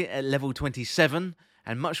Margit at level 27,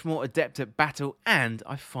 and much more adept at battle, and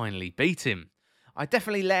I finally beat him. I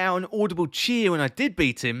definitely let out an audible cheer when I did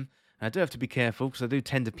beat him. I do have to be careful because I do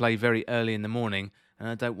tend to play very early in the morning and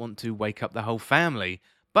I don't want to wake up the whole family.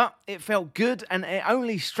 But it felt good and it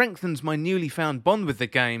only strengthens my newly found bond with the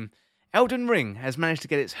game. Elden Ring has managed to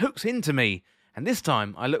get its hooks into me, and this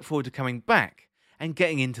time I look forward to coming back and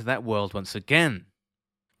getting into that world once again.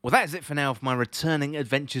 Well, that's it for now for my returning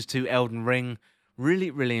adventures to Elden Ring.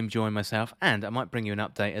 Really enjoying myself, and I might bring you an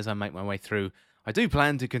update as I make my way through. I do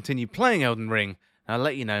plan to continue playing Elden Ring, and I'll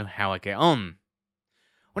let you know how I get on.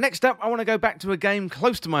 Well, next up, I want to go back to a game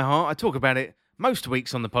close to my heart. I talk about it most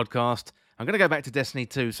weeks on the podcast. I'm going to go back to Destiny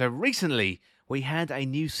 2. So recently, we had a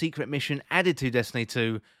new secret mission added to Destiny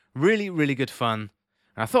 2. Really good fun.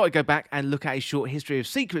 And I thought I'd go back and look at a short history of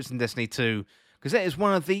secrets in Destiny 2, because that is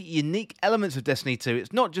one of the unique elements of Destiny 2.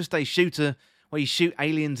 It's not just a shooter where you shoot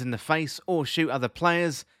aliens in the face or shoot other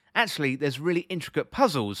players. Actually, there's really intricate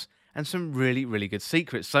puzzles and some really good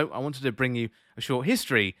secrets. So I wanted to bring you a short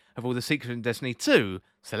history of all the secrets in Destiny 2,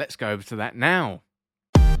 so let's go over to that now.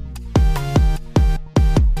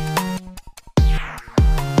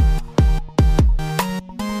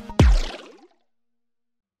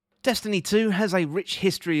 Destiny 2 has a rich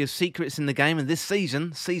history of secrets in the game, and this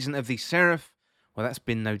season, Season of the Seraph, well, that's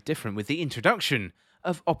been no different with the introduction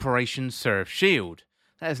of Operation Seraph Shield.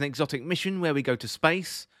 That is an exotic mission where we go to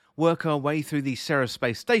space, work our way through the Seraph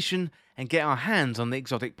space station, and get our hands on the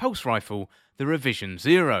exotic pulse rifle, the Revision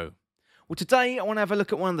Zero. Well, today I want to have a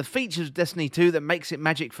look at one of the features of Destiny 2 that makes it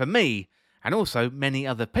magic for me, and also many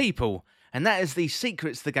other people, and that is the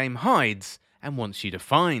secrets the game hides and wants you to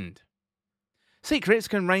find. Secrets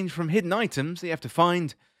can range from hidden items that you have to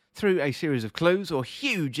find, through a series of clues, or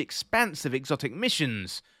huge, expansive exotic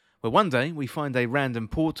missions, where one day we find a random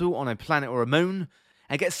portal on a planet or a moon,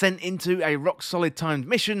 and get sent into a rock-solid timed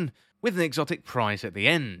mission with an exotic prize at the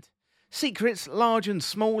end. Secrets, large and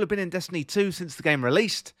small, have been in Destiny 2 since the game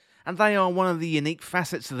released, and they are one of the unique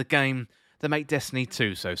facets of the game that make Destiny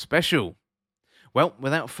 2 so special. Well,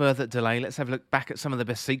 without further delay, let's have a look back at some of the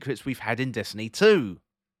best secrets we've had in Destiny 2.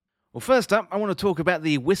 Well, first up, I want to talk about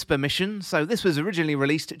the Whisper mission. So this was originally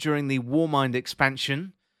released during the Warmind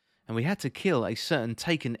expansion, and we had to kill a certain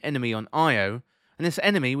taken enemy on Io, and this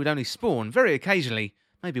enemy would only spawn very occasionally,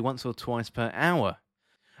 maybe once or twice per hour.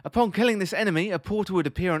 Upon killing this enemy, a portal would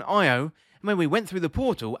appear on Io, and when we went through the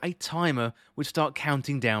portal, a timer would start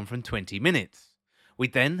counting down from 20 minutes.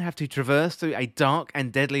 We'd then have to traverse through a dark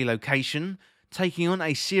and deadly location, taking on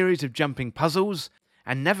a series of jumping puzzles,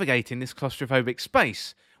 and navigating this claustrophobic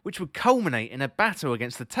space, which would culminate in a battle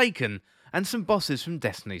against the Taken and some bosses from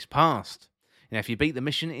Destiny's past. Now, if you beat the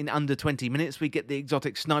mission in under 20 minutes, we get the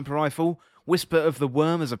exotic sniper rifle, Whisper of the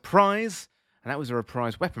Worm, as a prize, and that was a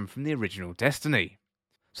reprised weapon from the original Destiny.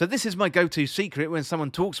 So this is my go-to secret when someone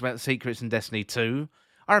talks about secrets in Destiny 2.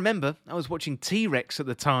 I remember I was watching T-Rex at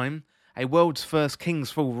the time, a world's first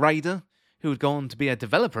King's Fall raider, who had gone on to be a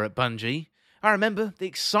developer at Bungie, I remember the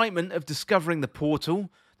excitement of discovering the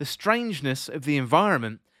portal, the strangeness of the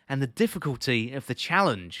environment, and the difficulty of the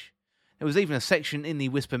challenge. There was even a section in the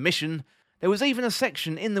Whisper mission that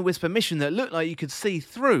looked like you could see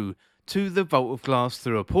through to the Vault of Glass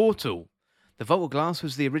through a portal. The Vault of Glass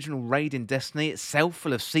was the original raid in Destiny itself,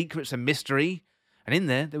 full of secrets and mystery, and in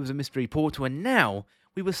there was a mystery portal, and now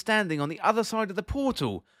we were standing on the other side of the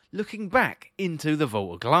portal, looking back into the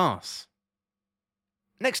Vault of Glass.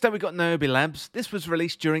 Next up we got Niobe Labs. This was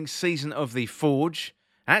released during Season of the Forge.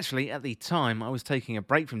 Actually, at the time I was taking a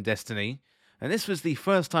break from Destiny, and this was the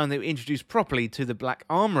first time they were introduced properly to the Black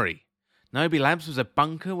Armory. Niobe Labs was a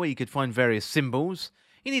bunker where you could find various symbols.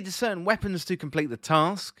 You needed certain weapons to complete the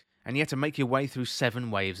task, and you had to make your way through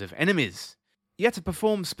 7 waves of enemies. You had to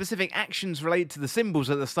perform specific actions related to the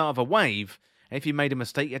symbols at the start of a wave, and if you made a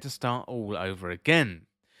mistake you had to start all over again.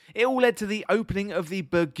 It all led to the opening of the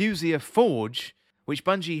Bergusia Forge, which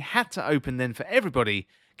Bungie had to open then for everybody,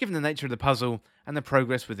 given the nature of the puzzle and the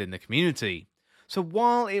progress within the community. So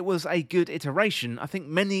while it was a good iteration, I think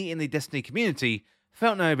many in the Destiny community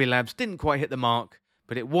felt Niobe Labs didn't quite hit the mark,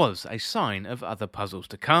 but it was a sign of other puzzles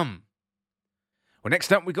to come. Well,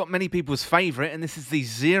 next up we got many people's favourite, and this is the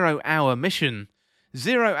 0 Hour mission.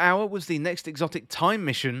 0 Hour was the next exotic time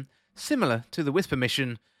mission, similar to the Whisper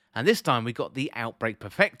mission, and this time we got the Outbreak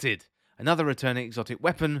Perfected, another returning exotic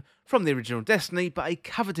weapon from the original Destiny, but a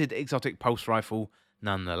coveted exotic pulse rifle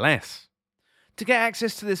nonetheless. To get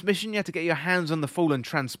access to this mission you had to get your hands on the Fallen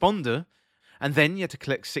Transponder, and then you had to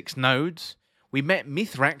collect 6 nodes. We met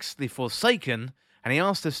Mithrax the Forsaken, and he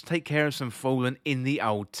asked us to take care of some Fallen in the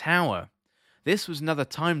Old Tower. This was another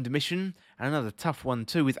timed mission, and another tough one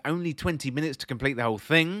too, with only 20 minutes to complete the whole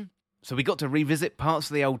thing. So we got to revisit parts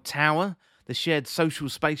of the Old Tower, the shared social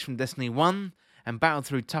space from Destiny 1, and battled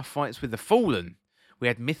through tough fights with the Fallen. We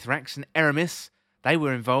had Mithrax and Eramis, they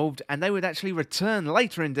were involved, and they would actually return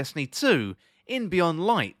later in Destiny 2, in Beyond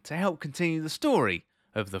Light, to help continue the story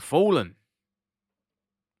of the Fallen.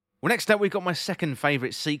 Well, next up we've got my second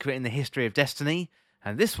favourite secret in the history of Destiny,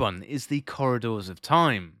 and this one is the Corridors of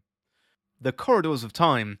Time. The Corridors of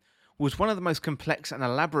Time was one of the most complex and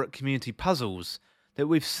elaborate community puzzles that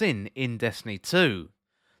we've seen in Destiny 2.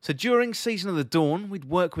 So during Season of the Dawn, we'd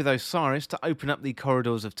work with Osiris to open up the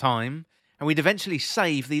Corridors of Time, and we'd eventually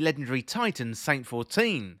save the legendary Titan Saint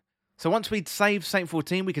 14. So once we'd saved Saint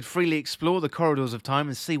 14, we could freely explore the Corridors of Time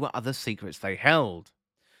and see what other secrets they held.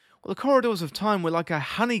 Well, the Corridors of Time were like a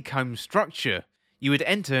honeycomb structure. You would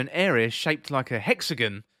enter an area shaped like a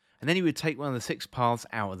hexagon, and then you would take one of the 6 paths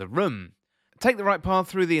out of the room. Take the right path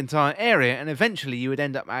through the entire area, and eventually you would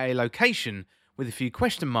end up at a location with a few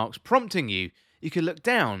question marks prompting you. You could look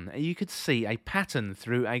down and you could see a pattern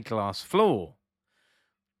through a glass floor.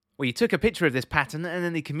 Well, you took a picture of this pattern, and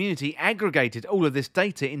then the community aggregated all of this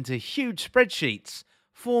data into huge spreadsheets,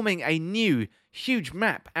 forming a new, huge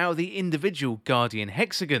map out of the individual Guardian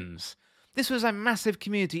hexagons. This was a massive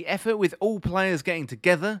community effort with all players getting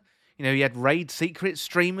together. You had raid secrets,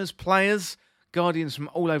 streamers, players, Guardians from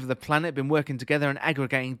all over the planet been working together and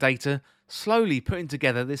aggregating data, slowly putting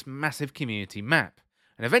together this massive community map.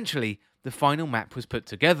 And eventually, the final map was put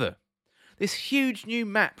together. This huge new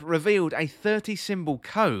map revealed a 30-symbol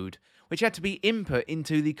code, which had to be input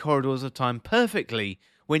into the Corridors of Time perfectly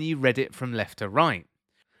when you read it from left to right.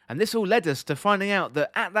 And this all led us to finding out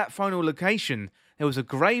that at that final location, there was a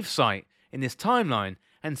grave site in this timeline,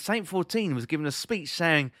 and Saint 14 was given a speech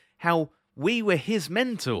saying how we were his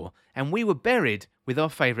mentor, and we were buried with our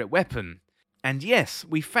favourite weapon. And yes,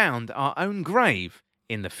 we found our own grave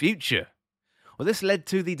in the future. Well, this led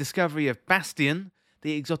to the discovery of Bastion,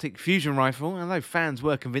 the exotic fusion rifle, and although fans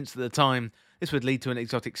were convinced at the time this would lead to an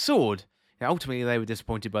exotic sword, ultimately they were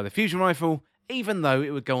disappointed by the fusion rifle, even though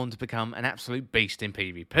it would go on to become an absolute beast in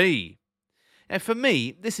PvP. Now, for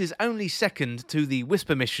me, this is only second to the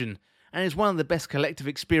Whisper mission, and is one of the best collective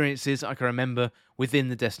experiences I can remember within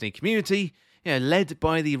the Destiny community, led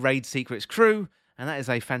by the Raid Secrets crew, and that is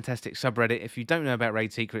a fantastic subreddit. If you don't know about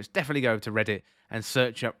Raid Secrets, definitely go over to Reddit and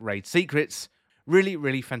search up Raid Secrets. Really,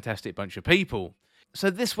 really fantastic bunch of people. So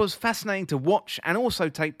this was fascinating to watch and also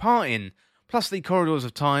take part in, plus the Corridors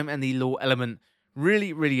of Time and the lore element,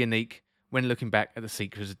 really, really unique when looking back at the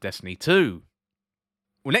secrets of Destiny 2.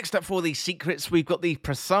 Well, next up for the secrets, we've got the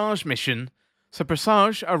Presage mission. So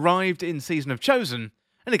Presage arrived in Season of Chosen,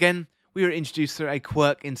 and again, we were introduced through a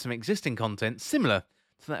quirk in some existing content similar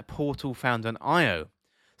to that portal found on Io.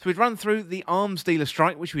 So we'd run through the Arms Dealer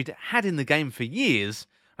Strike, which we'd had in the game for years,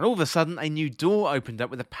 and all of a sudden a new door opened up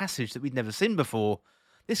with a passage that we'd never seen before.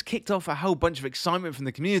 This kicked off a whole bunch of excitement from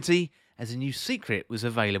the community, as a new secret was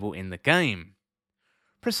available in the game.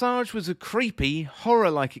 Presage was a creepy,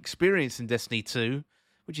 horror-like experience in Destiny 2,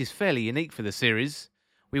 which is fairly unique for the series.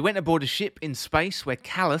 We went aboard a ship in space where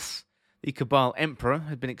Callus, the Cabal Emperor,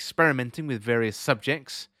 had been experimenting with various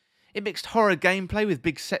subjects. It mixed horror gameplay with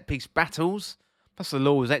big set-piece battles, plus the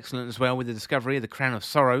lore was excellent as well with the discovery of the Crown of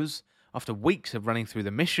Sorrows after weeks of running through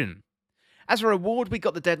the mission. As a reward, we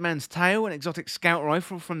got the Dead Man's Tail, an exotic scout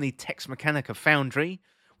rifle from the Tex Mechanica Foundry,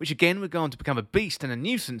 which again would go on to become a beast and a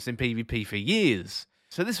nuisance in PvP for years.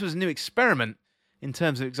 So this was a new experiment in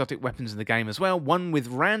terms of exotic weapons in the game as well, one with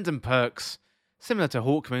random perks, similar to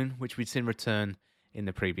Hawkmoon, which we'd seen return in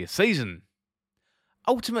the previous season.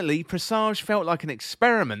 Ultimately, Presage felt like an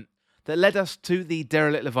experiment that led us to the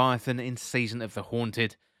Derelict Leviathan in Season of the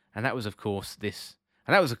Haunted, and that was of course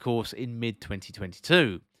in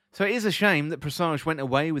mid-2022. So it is a shame that Presage went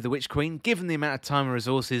away with the Witch Queen, given the amount of time and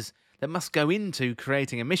resources that must go into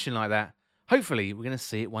creating a mission like that. Hopefully we're going to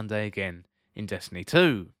see it one day again in Destiny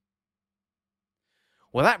 2.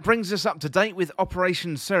 Well, that brings us up to date with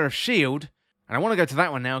Operation Seraph Shield, and I want to go to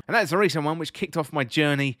that one now, and that's the recent one which kicked off my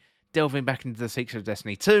journey delving back into the secrets of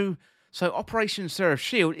Destiny 2. So Operation Seraph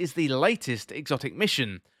Shield is the latest exotic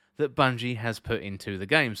mission that Bungie has put into the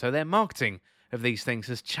game, so their marketing of these things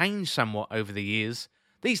has changed somewhat over the years.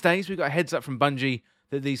 These days we've got a heads up from Bungie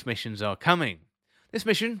that these missions are coming. This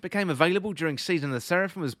mission became available during Season of the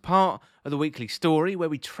Seraph and was part of the weekly story where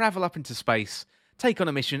we travel up into space, take on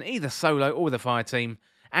a mission either solo or with a fire team,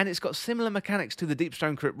 and it's got similar mechanics to the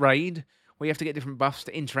Deepstone Crypt raid, where you have to get different buffs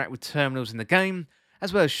to interact with terminals in the game,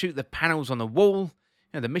 as well as shoot the panels on the wall.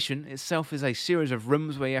 The mission itself is a series of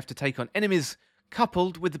rooms where you have to take on enemies,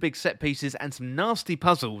 coupled with the big set pieces and some nasty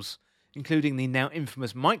puzzles, including the now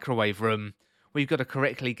infamous microwave room, where you've got to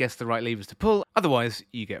correctly guess the right levers to pull, otherwise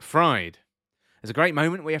you get fried. There's a great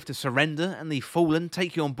moment where you have to surrender and the Fallen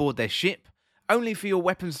take you on board their ship, only for your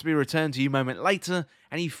weapons to be returned to you a moment later,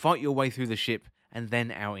 and you fight your way through the ship and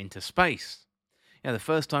then out into space. The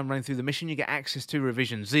first time running through the mission you get access to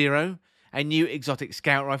Revision 0, a new exotic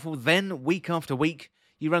scout rifle, then week after week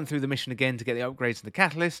you run through the mission again to get the upgrades and the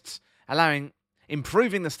catalysts,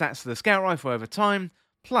 improving the stats of the scout rifle over time,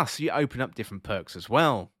 plus you open up different perks as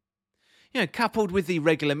well. Coupled with the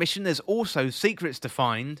regular mission, there's also secrets to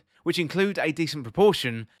find, which include a decent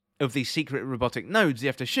proportion of the secret robotic nodes you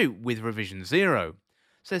have to shoot with Revision 0.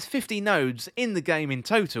 So there's 50 nodes in the game in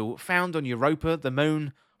total, found on Europa, the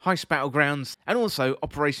Moon, Heist Battlegrounds, and also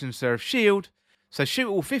Operation Seraph Shield. So shoot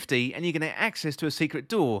all 50 and you're going to get access to a secret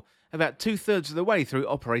door about 2/3 of the way through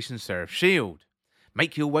Operation Seraph Shield.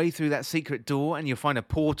 Make your way through that secret door and you'll find a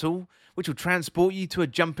portal, which will transport you to a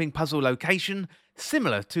jumping puzzle location,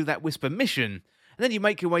 similar to that Whisper mission, and then you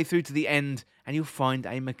make your way through to the end and you'll find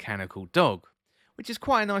a mechanical dog, which is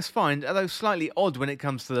quite a nice find, although slightly odd when it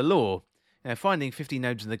comes to the lore. Finding 50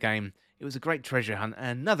 nodes in the game, it was a great treasure hunt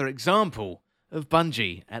and another example of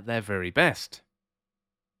Bungie at their very best.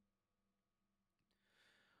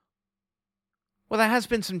 Well, there has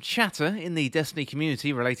been some chatter in the Destiny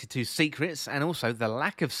community related to secrets and also the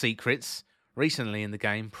lack of secrets recently in the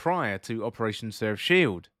game prior to Operation Seraph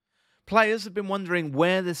Shield. Players have been wondering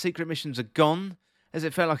where the secret missions are gone, as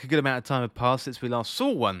it felt like a good amount of time had passed since we last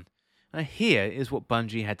saw one. Here is what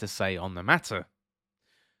Bungie had to say on the matter.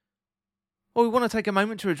 Well, we want to take a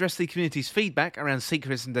moment to address the community's feedback around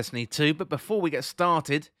secrets in Destiny 2, but before we get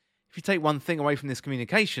started, if you take one thing away from this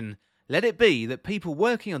communication, let it be that people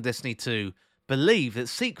working on Destiny 2 believe that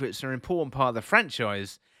secrets are an important part of the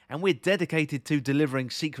franchise, and we're dedicated to delivering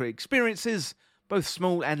secret experiences, both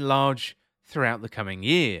small and large, throughout the coming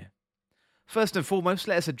year. First and foremost,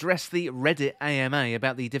 let us address the Reddit AMA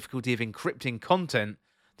about the difficulty of encrypting content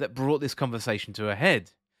that brought this conversation to a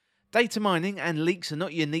head. Data mining and leaks are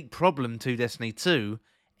not a unique problem to Destiny 2.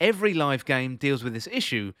 Every live game deals with this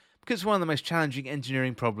issue because it's one of the most challenging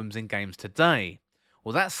engineering problems in games today.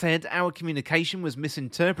 Well, that said, our communication was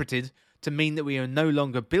misinterpreted to mean that we are no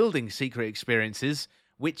longer building secret experiences,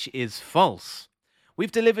 which is false.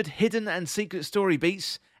 We've delivered hidden and secret story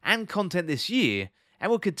beats and content this year, and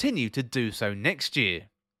will continue to do so next year.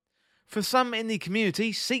 For some in the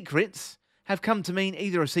community, secrets have come to mean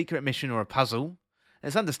either a secret mission or a puzzle.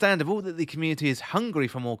 It's understandable that the community is hungry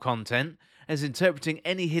for more content, and is interpreting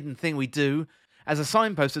any hidden thing we do as a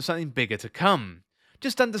signpost of something bigger to come.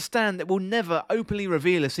 Just understand that we'll never openly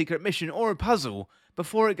reveal a secret mission or a puzzle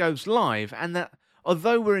before it goes live, and that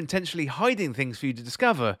although we're intentionally hiding things for you to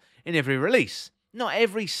discover in every release, not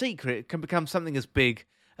every secret can become something as big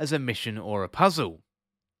as a mission or a puzzle.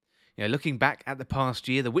 Looking back at the past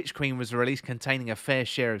year, The Witch Queen was a release containing a fair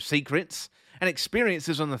share of secrets, and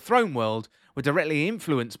experiences on the Throne World were directly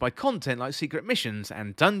influenced by content like secret missions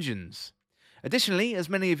and dungeons. Additionally, as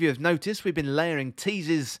many of you have noticed, we've been layering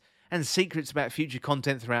teases and secrets about future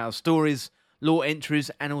content throughout our stories, lore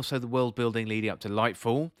entries, and also the world building leading up to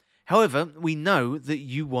Lightfall. However, we know that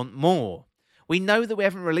you want more. We know that we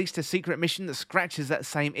haven't released a secret mission that scratches that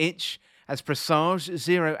same itch as Presage,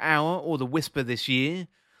 Zero Hour, or The Whisper this year.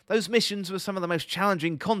 Those missions were some of the most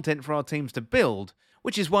challenging content for our teams to build,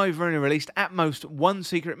 which is why we've only released at most one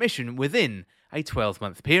secret mission within a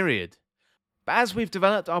 12-month period. But as we've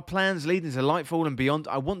developed our plans leading to Lightfall and beyond,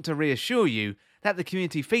 I want to reassure you that the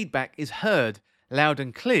community feedback is heard loud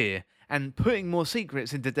and clear, and putting more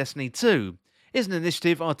secrets into Destiny 2 is an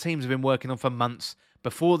initiative our teams have been working on for months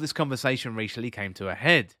before this conversation recently came to a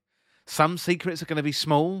head. Some secrets are going to be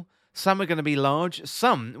small, some are going to be large,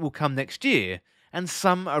 some will come next year, and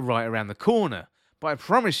some are right around the corner. But I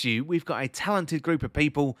promise you, we've got a talented group of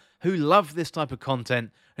people who love this type of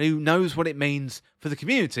content and who knows what it means for the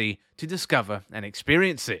community to discover and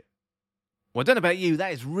experience it. Well, I don't know about you,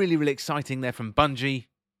 that is really, really exciting there from Bungie.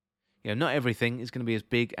 Not everything is going to be as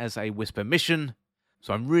big as a Whisper mission,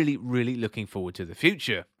 so I'm really, really looking forward to the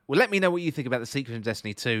future. Well, let me know what you think about the secret of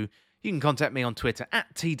Destiny 2. You can contact me on Twitter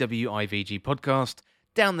at TWIVG Podcast,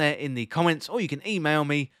 down there in the comments, or you can email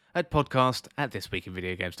me at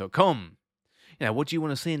podcast@thisweekinvideogames.com. What do you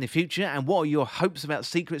want to see in the future, and what are your hopes about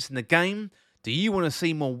secrets in the game? Do you want to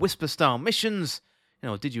see more Whisper-style missions?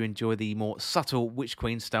 Or did you enjoy the more subtle Witch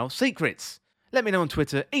Queen-style secrets? Let me know on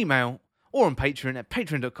Twitter, email, or on Patreon at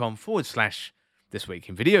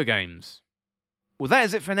patreon.com/thisweekinvideogames. Well, that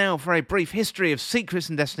is it for now for a brief history of secrets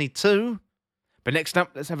in Destiny 2. But next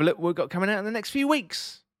up, let's have a look what we've got coming out in the next few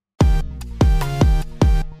weeks.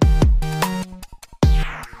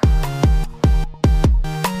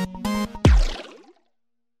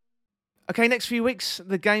 Okay, next few weeks,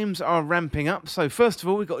 the games are ramping up. So first of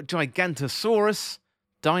all, we've got Gigantosaurus,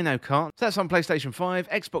 Dino Kart. So that's on PlayStation 5,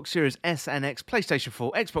 Xbox Series S and X, PlayStation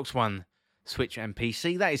 4, Xbox One, Switch and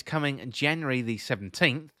PC. That is coming January the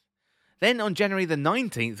 17th. Then on January the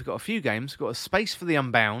 19th, we've got a few games. We've got A Space for the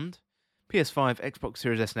Unbound, PS5, Xbox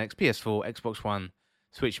Series S and X, PS4, Xbox One,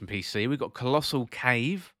 Switch and PC. We've got Colossal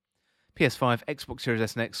Cave, PS5, Xbox Series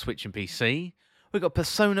S and X, Switch and PC. We've got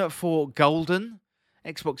Persona 4 Golden,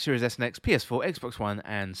 Xbox Series S and X, PS4, Xbox One,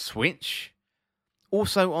 and Switch.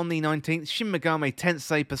 Also on the 19th, Shin Megami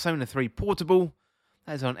Tensei Persona 3 Portable.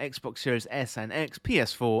 That is on Xbox Series S and X,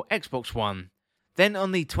 PS4, Xbox One. Then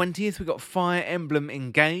on the 20th, we've got Fire Emblem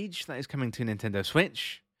Engage. That is coming to Nintendo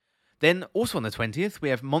Switch. Then also on the 20th, we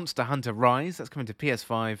have Monster Hunter Rise. That's coming to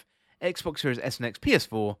PS5, Xbox Series S and X,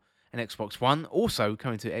 PS4, and Xbox One. Also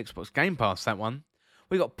coming to Xbox Game Pass, that one.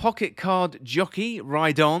 We've got Pocket Card Jockey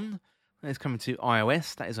Ride On. That is coming to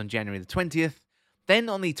iOS. That is on January the 20th. Then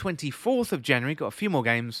on the 24th of January, got a few more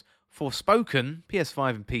games. Forspoken,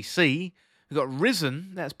 PS5 and PC. We've got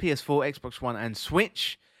Risen, that's PS4, Xbox One and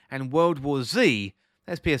Switch. And World War Z,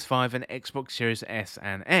 that's PS5 and Xbox Series S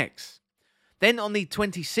and X. Then on the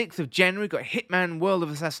 26th of January, we've got Hitman World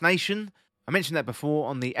of Assassination. I mentioned that before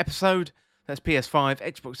on the episode. That's PS5,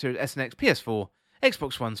 Xbox Series S and X, PS4,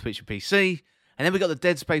 Xbox One, Switch and PC. And then we've got the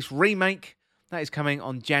Dead Space remake. That is coming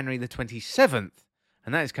on January the 27th.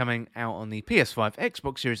 And that is coming out on the PS5,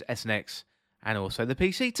 Xbox Series S and X, and also the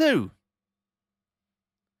PC too.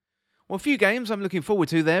 Well, a few games I'm looking forward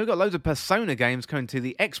to there. We've got loads of Persona games coming to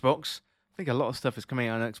the Xbox. I think a lot of stuff is coming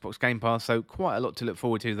out on Xbox Game Pass, so quite a lot to look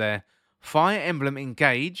forward to there. Fire Emblem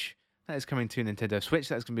Engage. That is coming to Nintendo Switch.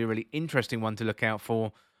 That's going to be a really interesting one to look out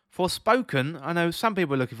for. Forspoken, I know some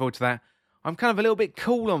people are looking forward to that. I'm kind of a little bit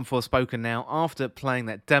cool on Forspoken now after playing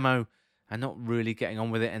that demo and not really getting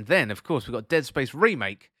on with it. And then, of course, we've got Dead Space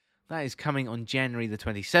Remake. That is coming on January the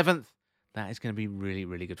 27th. That is going to be really,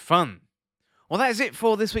 really good fun. Well, that is it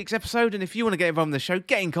for this week's episode. And if you want to get involved in the show,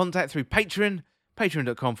 get in contact through Patreon,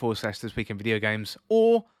 patreon.com/thisweekinvideogames,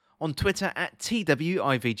 or on Twitter at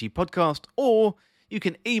TWIVG Podcast, or you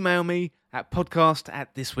can email me at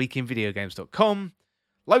podcast@thisweekinvideogames.com.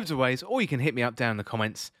 Loads of ways, or you can hit me up down in the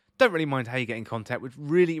comments. Don't really mind how you get in contact. We'd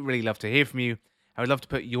really, really love to hear from you. I would love to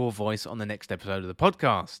put your voice on the next episode of the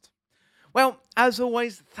podcast. Well, as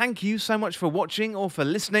always, thank you so much for watching or for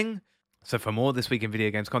listening. So for more This Week in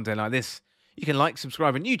Video Games content like this, you can like,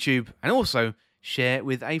 subscribe on YouTube, and also share it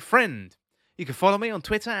with a friend. You can follow me on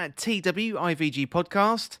Twitter at TWIVG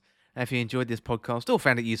Podcast. And if you enjoyed this podcast or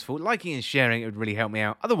found it useful, liking and sharing it would really help me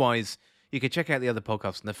out. Otherwise, you can check out the other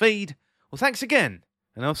podcasts in the feed. Well, thanks again,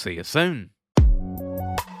 and I'll see you soon.